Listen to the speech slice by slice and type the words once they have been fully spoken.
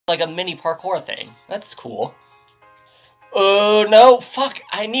like a mini parkour thing. That's cool. Oh, no, fuck,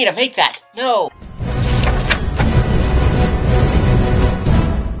 I need to make that. No.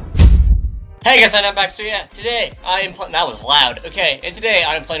 Hey guys, I'm back. So yeah, today I am playing. That was loud. Okay, and today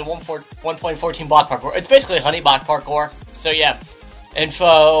I am playing 1.14 block parkour. It's basically honey block parkour. So yeah,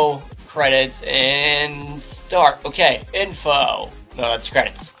 info, credits, and start. Okay, info. No, that's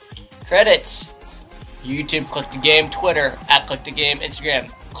credits. Credits. YouTube, ClickToGame, Twitter, @ClickToGame, Instagram,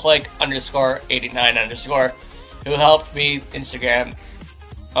 click_89_, who helped me Instagram,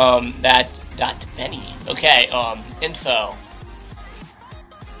 that.Benny. Okay, info.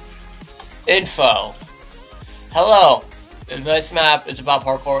 Info. Hello. This map is about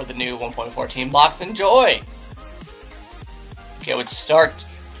parkour with the new 1.14 blocks. Enjoy! Okay, let's start.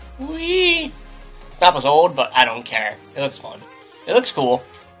 Whee! This map was old, but I don't care. It looks fun. It looks cool.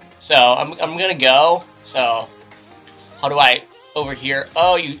 So, I'm gonna go. So, how do I, over here?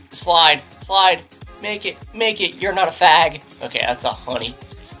 Oh, you slide, slide, make it, you're not a fag. Okay, that's a honey.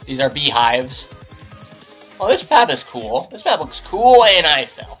 These are beehives. Oh, this map is cool. This map looks cool, and I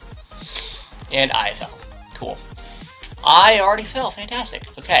fell. And I fell. Cool. I already fell. Fantastic.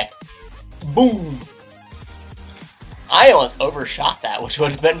 Okay. Boom! I almost overshot that, which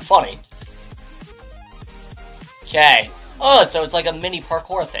would have been funny. Okay. Oh, so it's like a mini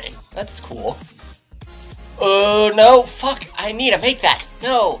parkour thing. That's cool. Oh, no, fuck, I need to make that.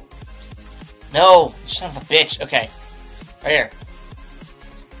 No. No, son of a bitch. Okay. Right here.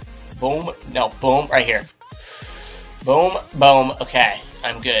 Boom. No, boom, right here. Boom, boom. Okay.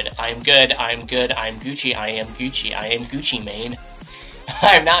 I'm good. I'm good. I'm good. I'm Gucci. I am Gucci. I am Gucci, Mane.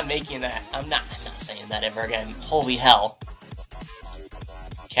 I'm not making that. I'm not saying that ever again. Holy hell.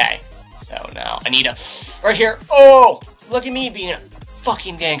 Okay. So now I need a... Right here. Oh! Look at me being a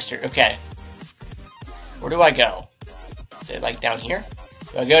fucking gangster. Okay. Where do I go? Is it like down here?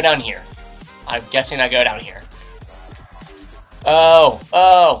 Do I go down here? I'm guessing I go down here. Oh.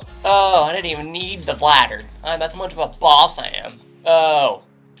 Oh. Oh. I didn't even need the ladder. That's how much of a boss I am. Oh.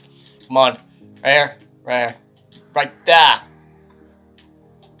 Come on. Right here. Right here. Right there.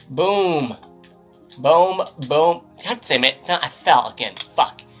 Boom. Boom. Boom. God damn it. No, I fell again.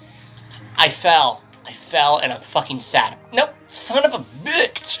 Fuck. I fell. I fell and I'm fucking sad. Nope. Son of a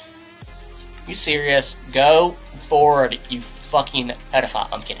bitch. You serious? Go forward, you fucking pedophile.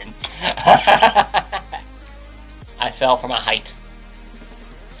 I'm kidding. I fell from a height.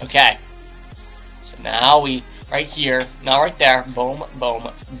 Okay. So now we... Right here. Now right there. Boom, boom,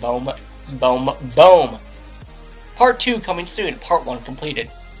 boom, boom, boom. Part 2 coming soon. Part 1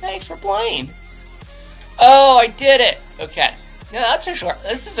 completed. Thanks for playing. Oh, I did it. Okay. Yeah, that's a short...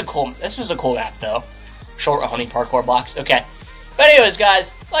 This was a cool map, though. Short honey parkour blocks. Okay. But anyways,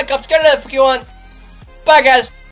 guys, like, subscribe if you want. Bye, guys.